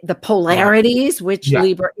say, the polarities, which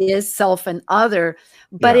Libra is self and other,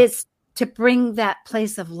 but it's to bring that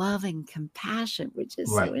place of love and compassion, which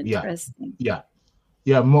is so interesting.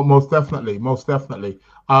 Most definitely.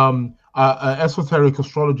 Esoteric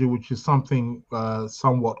astrology, which is something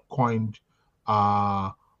somewhat coined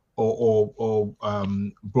or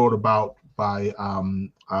brought about by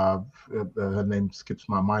her name skips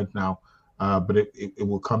my mind now, but it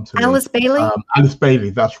will come to Alice Bailey. Alice Bailey,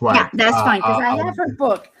 that's right. Yeah, that's fine, because I have her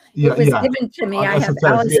book. It was given to me. I have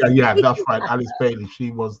Alice Bailey. That's right. Alice Bailey.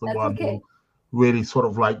 She was the one who really sort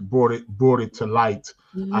of like brought it to light,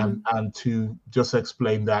 and to just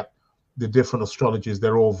explain that the different astrologies,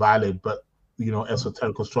 they're all valid, but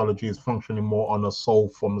esoteric astrology is functioning more on a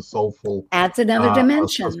soulful adds another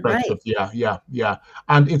dimension, right? Yeah.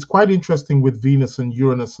 And it's quite interesting with Venus and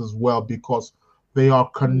Uranus as well, because they are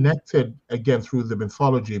connected again through the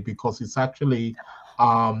mythology, because it's actually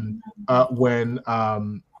when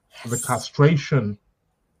the castration,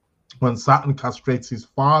 when Saturn castrates his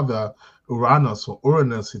father Uranus,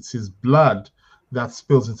 it's his blood that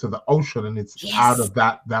spills into the ocean, and it's out of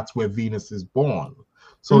that's where Venus is born.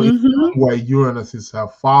 So in some way, Uranus is her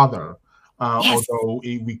father, although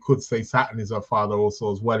we could say Saturn is her father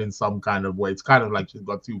also as well in some kind of way. It's kind of like she's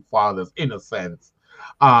got two fathers in a sense,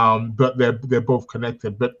 but they're both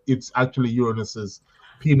connected. But it's actually Uranus's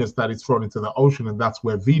penis that is thrown into the ocean, and that's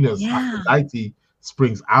where Venus, Aphrodite,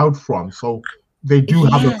 springs out from. So they do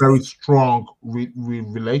have a very strong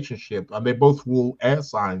relationship, and they both rule air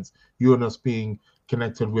signs. Uranus being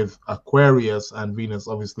connected with Aquarius, and Venus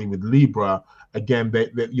obviously with Libra. Again,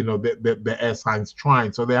 the air signs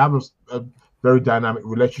trine, so they have a very dynamic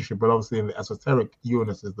relationship. But obviously, in the esoteric,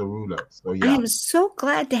 Uranus is the ruler. So I am so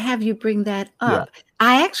glad to have you bring that up.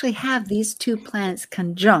 I actually have these two planets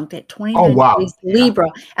conjunct at 29 degrees Libra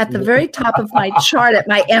at the very top of my chart at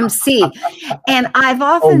my MC, and I've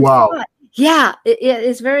often thought, it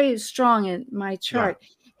is very strong in my chart,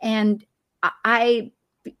 and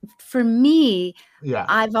for me,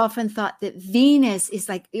 I've often thought that Venus is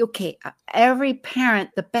like, okay, every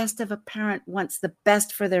parent, the best of a parent wants the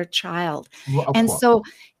best for their child. So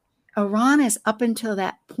Uranus, up until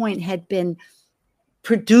that point, had been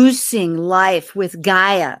producing life with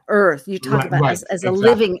Gaia, Earth. You talk about as a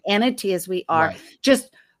living entity as we are,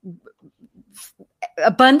 just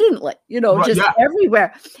abundantly, just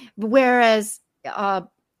everywhere. Whereas,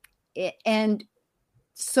 and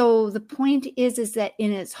so the point is that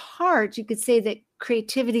in its heart, you could say that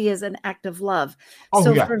creativity is an act of love.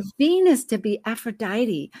 For Venus to be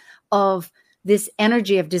Aphrodite of this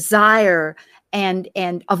energy of desire and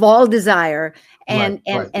of all desire and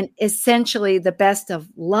essentially the best of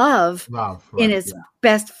love in its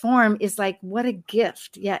best form is like, what a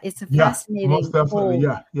gift. It's a fascinating most definitely,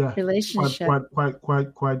 relationship.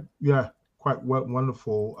 Quite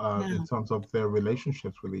wonderful in terms of their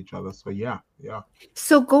relationships with each other. So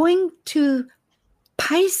So going to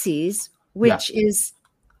Pisces, which is,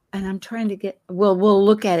 and I'm trying to get, we'll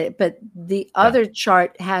look at it, but the other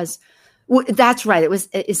chart has, that's right. It's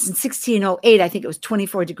in 1608. I think it was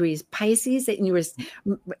 24 degrees Pisces. And you were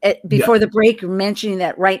before the break, you're mentioning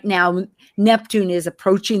that right now Neptune is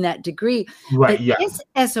approaching that degree. It's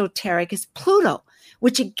esoteric is Pluto,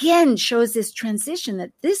 which again shows this transition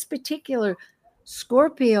that this particular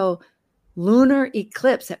Scorpio lunar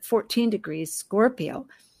eclipse at 14 degrees Scorpio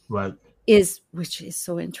which is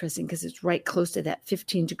so interesting because it's right close to that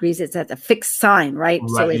 15 degrees. It's at the fixed sign, right?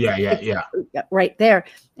 So it's right there.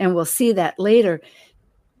 And we'll see that later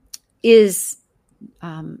is,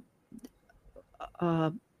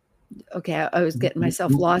 okay, I was getting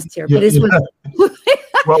myself lost here, but it was.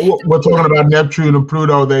 Well, we're talking about Neptune and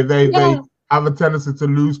Pluto. They have a tendency to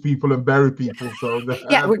lose people and bury people. So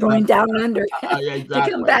we're going down under to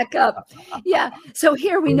come back up. So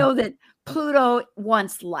here we know that Pluto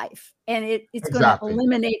wants life, and it's going to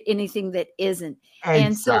eliminate anything that isn't.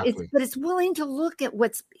 And so it's willing to look at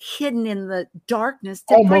what's hidden in the darkness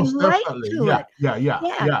to bring light to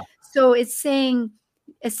it. So it's saying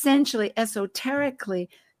essentially esoterically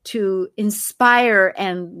to inspire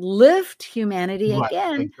and lift humanity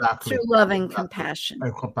again through love and compassion.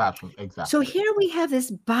 So here we have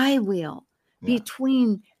this bi-wheel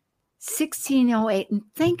between 1608, and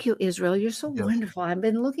thank you, Israel. You're so wonderful. I've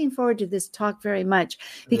been looking forward to this talk very much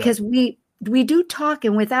because we do talk,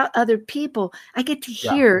 and without other people, I get to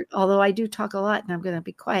hear, although I do talk a lot and I'm going to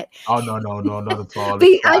be quiet. Oh, no, not at all.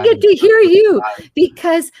 I get to hear you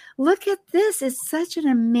because look at this. It's such an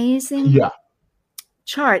amazing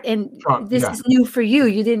chart, and this is new for you.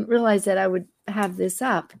 You didn't realize that I would have this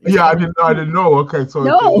up. I didn't know. Okay, so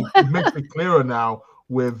no. it makes it clearer now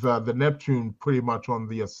with the Neptune pretty much on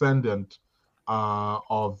the ascendant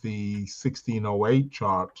of the 1608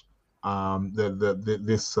 chart. With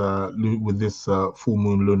this full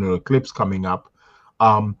moon lunar eclipse coming up.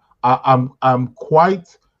 I'm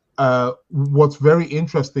quite. What's very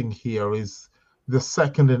interesting here is the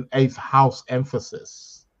 2nd and 8th house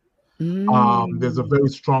emphasis. There's a very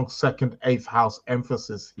strong 2nd, 8th house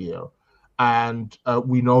emphasis here. And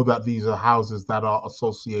we know that these are houses that are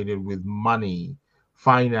associated with money,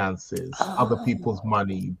 finances, other people's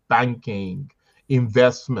money, banking,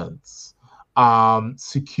 investments,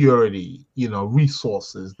 security,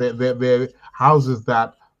 resources. They're houses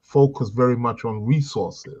that focus very much on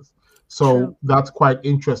resources. So that's quite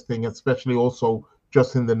interesting, especially also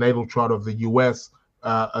just in the natal chart of the US,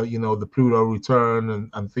 the Pluto return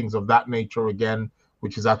and things of that nature again,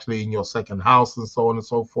 which is actually in your 2nd house and so on and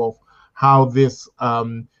so forth. How this,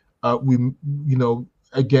 again,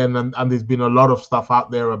 and there's been a lot of stuff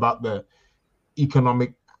out there about the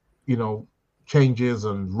economic, changes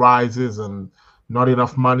and rises and not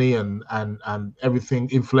enough money and everything,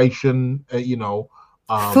 inflation,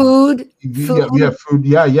 food. Food.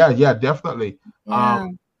 Yeah, definitely. Yeah.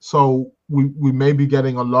 So we may be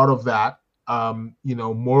getting a lot of that,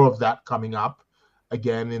 more of that coming up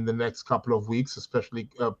again in the next couple of weeks, especially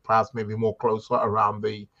perhaps maybe more closer around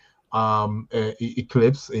the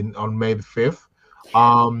eclipse on May the 5th.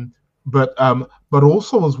 But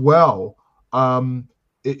also as well, again,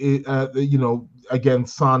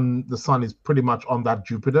 the sun is pretty much on that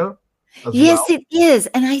Jupiter. Yes, it is.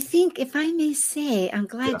 And I think, if I may say, I'm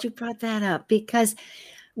glad you brought that up, because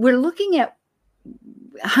we're looking at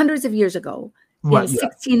hundreds of years ago in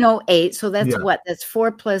 1608. So that's what? That's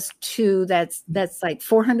 4 + 2. That's like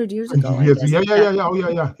 400 years ago. Yeah. Oh,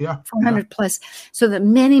 yeah. 400 plus. So that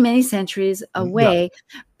many centuries away.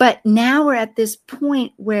 Yeah. But now we're at this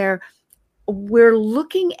point where we're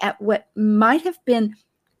looking at what might have been.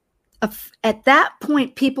 At that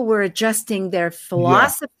point, people were adjusting their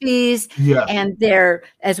philosophies and their,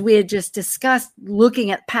 as we had just discussed, looking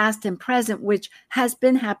at past and present, which has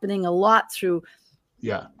been happening a lot through,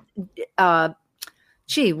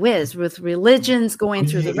 gee whiz, with religions going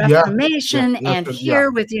through the Reformation and here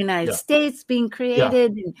with the United States being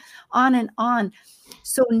created and on.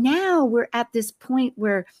 So now we're at this point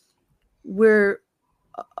where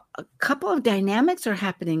a couple of dynamics are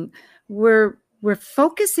happening. We're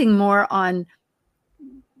focusing more on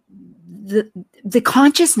the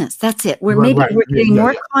consciousness. That's it. We're getting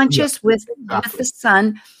more conscious with the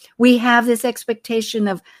sun. We have this expectation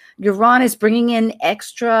of Uranus bringing in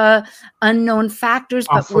extra unknown factors,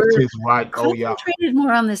 but we're concentrated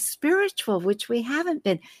more on the spiritual, which we haven't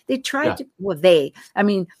been. They tried to. Well, through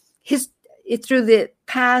the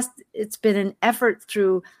past, it's been an effort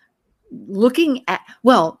through looking at.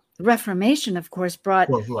 Well, the Reformation, of course, brought.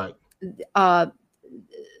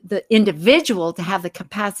 The individual to have the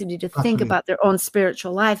capacity to think about their own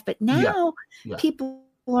spiritual life. But now people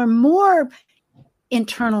are more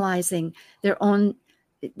internalizing their own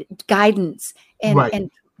guidance and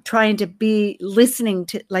trying to be listening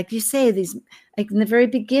to, like you say, these, like in the very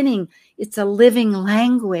beginning, it's a living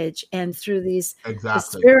language, and through these the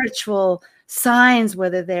spiritual signs,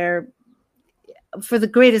 whether they're for the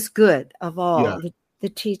greatest good of all, the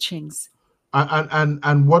teachings.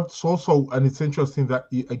 And what's also, and it's interesting that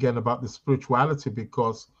again about the spirituality,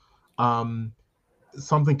 because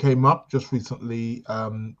something came up just recently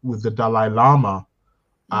with the Dalai Lama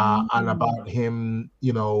and about him,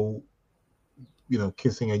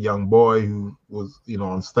 kissing a young boy who was,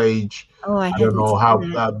 on stage. Oh, I don't know how,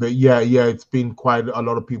 but it's been quite a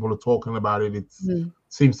lot of people are talking about it. It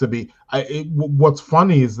seems to be. What's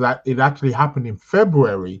funny is that it actually happened in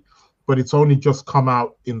February, but it's only just come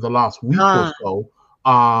out in the last week or so.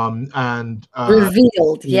 And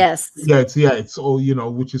revealed, yes. It's all,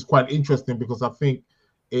 which is quite interesting, because I think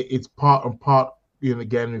it's part,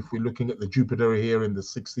 again, if we're looking at the Jupiter here in the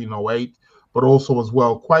 1608, but also as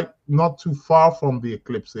well, quite not too far from the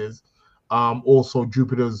eclipses. Also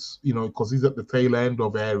Jupiter's, because he's at the tail end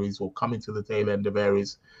of Aries, or coming to the tail end of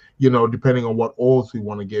Aries, depending on what odds we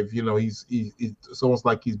want to give, it's almost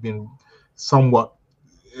like he's been somewhat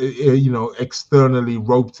externally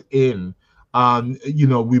roped in.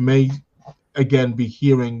 We may again be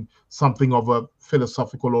hearing something of a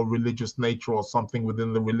philosophical or religious nature, or something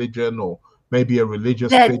within the religion, or maybe a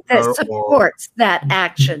religious that figure supports that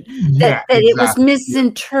action. Yeah, that exactly. It was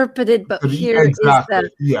misinterpreted, but here is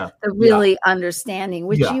the really understanding,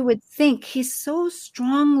 which you would think he's so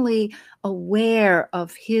strongly aware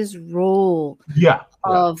of his role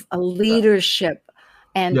of a leadership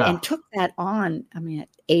and took that on. I mean, at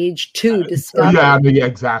age 2, discovered. Yeah, I mean,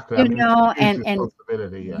 exactly. You know, and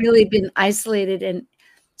really been isolated, and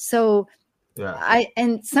so.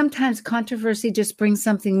 And sometimes controversy just brings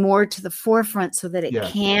something more to the forefront so that it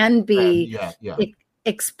can be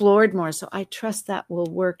explored more. So I trust that will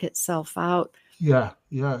work itself out.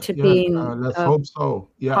 To being let's hope so.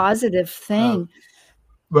 Positive thing.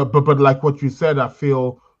 But like what you said, I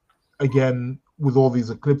feel again with all these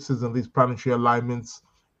eclipses and these planetary alignments,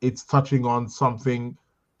 it's touching on something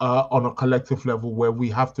on a collective level where we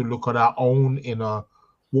have to look at our own inner.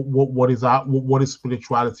 What is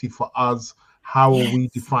spirituality for us? How are we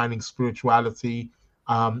defining spirituality?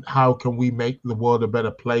 How can we make the world a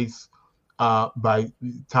better place by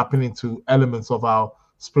tapping into elements of our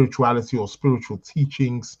spirituality or spiritual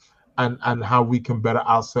teachings, and how we can better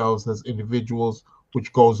ourselves as individuals,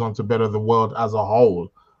 which goes on to better the world as a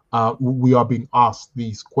whole. We are being asked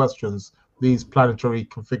these questions. These planetary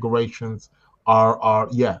configurations are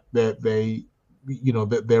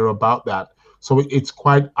they're about that. So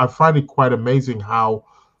I find it quite amazing how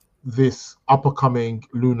this upcoming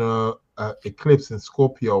lunar eclipse in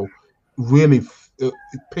Scorpio really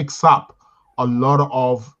picks up a lot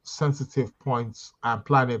of sensitive points and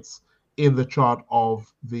planets in the chart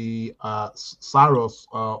of the Saros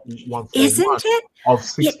 141 Isn't it? Of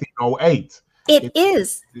 1608. It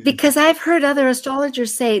is, because I've heard other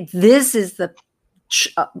astrologers say this is the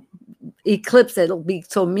eclipse that'll be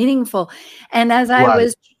so meaningful. And as I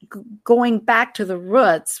was going back to the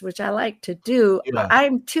roots, which I like to do,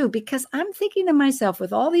 I'm too, because I'm thinking to myself,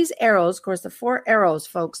 with all these arrows, of course, the 4 arrows,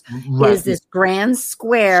 folks, is this grand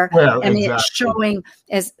square. And it's showing,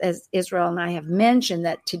 as Israel and I have mentioned,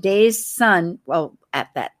 that today's sun, at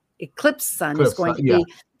that eclipse sun is going to be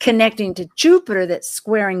connecting to Jupiter, that's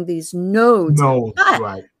squaring these nodes.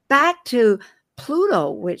 But back to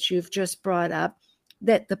Pluto, which you've just brought up,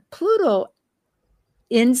 that the Pluto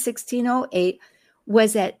in 1608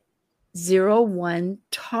 was at 01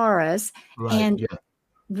 Taurus, and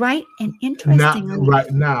interestingly,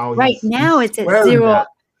 right now it's at 0,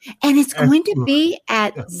 and it's going to be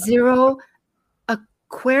at 0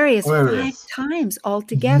 Aquarius 5 times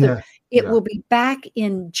altogether. It will be back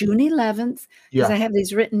in June 11th, because I have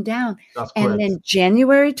these written down, and then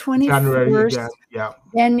January 21st,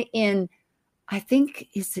 then in, I think,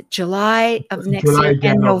 is it July of next year,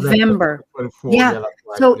 and November.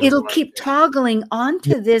 So it'll keep toggling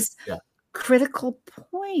onto this critical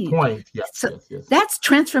point. That's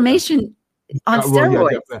transformation on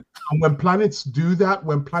steroids. And when planets do that,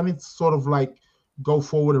 when planets sort of like go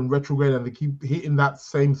forward and retrograde and they keep hitting that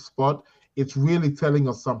same spot, it's really telling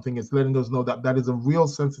us something. It's letting us know that is a real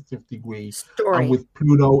sensitive degree. And with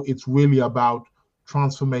Pluto, it's really about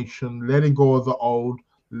transformation, letting go of the old,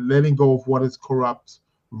 letting go of what is corrupt,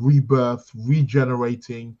 rebirth,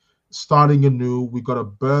 regenerating, starting anew. We got to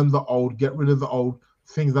burn the old, get rid of the old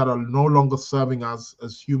things that are no longer serving us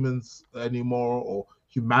as humans anymore, or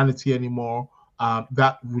humanity anymore.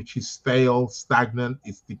 That which is stale, stagnant,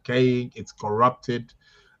 it's decaying, it's corrupted.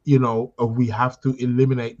 We have to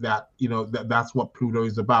eliminate that. That's what Pluto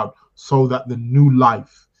is about, so that the new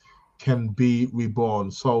life can be reborn.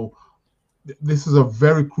 So this is a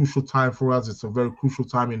very crucial time for us. It's a very crucial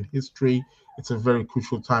time in history. It's a very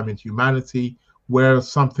crucial time in humanity, where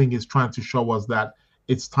something is trying to show us that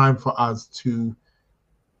it's time for us to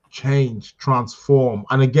change, transform.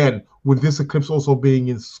 And again, with this eclipse also being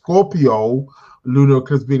in Scorpio, lunar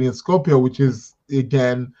eclipse being in Scorpio, which is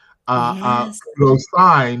again Pluto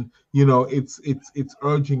sign, it's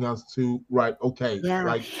urging us to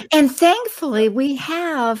and thankfully we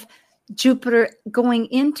have Jupiter going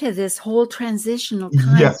into this whole transitional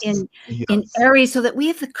time in Aries, so that we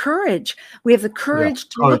have the courage. We have the courage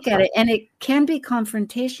to look at it, and it can be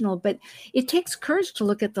confrontational, but it takes courage to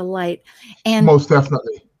look at the light. And most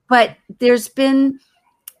definitely. But there's been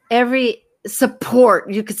every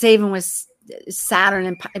support, you could say, even with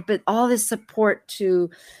Saturn, but all this support to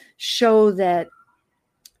show that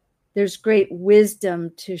there's great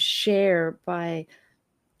wisdom to share by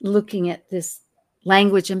looking at this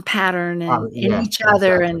language and pattern and in each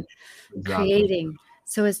other and creating.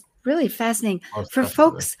 So it's really fascinating for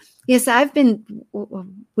folks. Yes,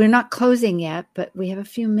 we're not closing yet, but we have a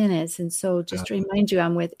few minutes. And so just to remind you,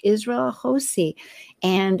 I'm with Israel Hosey,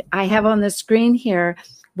 and I have on the screen here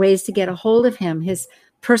ways to get a hold of him. His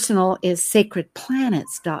personal is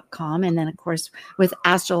sacredplanets.com. And then, of course, with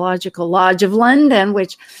Astrological Lodge of London,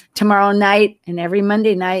 which tomorrow night and every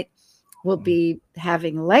Monday night we'll be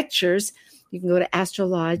having lectures. You can go to Astro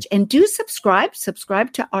Lodge and do subscribe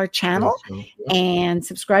to our channel and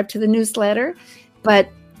subscribe to the newsletter. But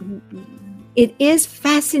it is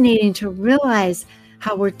fascinating to realize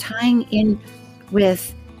how we're tying in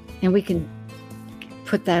with, and we can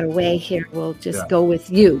put that away here. We'll just go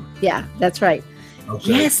with you. Yeah, that's right.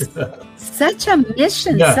 Okay. Yes, such a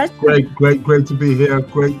mission. Yeah, great to be here.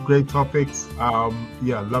 Great topics.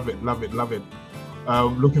 Love it.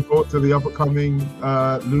 Looking forward to the upcoming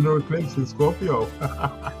lunar eclipse in Scorpio.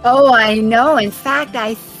 Oh, I know. In fact,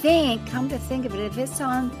 I think, come to think of it, if it's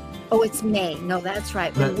on, it's May. No, that's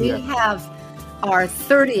right. When we have our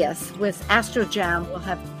 30th with Astro Jam,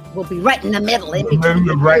 we'll be right in the middle. Right in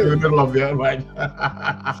the middle of it, right?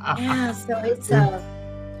 Yeah, so it's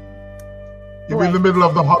you're in the middle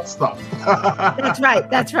of the hot stuff. That's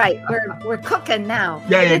right. We're cooking now.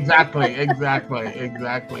 Yeah, exactly. You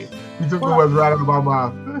took the words right out of my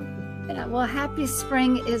mouth. Yeah, well, happy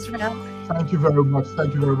spring, Israel. Thank you very much,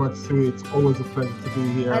 Sue. It's always a pleasure to be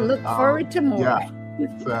here. I look forward to more.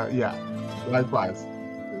 Likewise.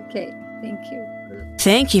 Okay, thank you.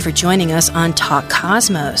 Thank you for joining us on Talk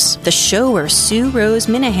Cosmos, the show where Sue Rose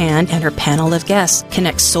Minahan and her panel of guests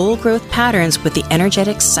connect soul growth patterns with the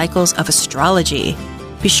energetic cycles of astrology.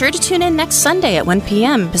 Be sure to tune in next Sunday at 1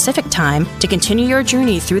 p.m. Pacific Time to continue your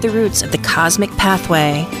journey through the roots of the cosmic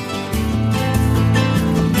pathway.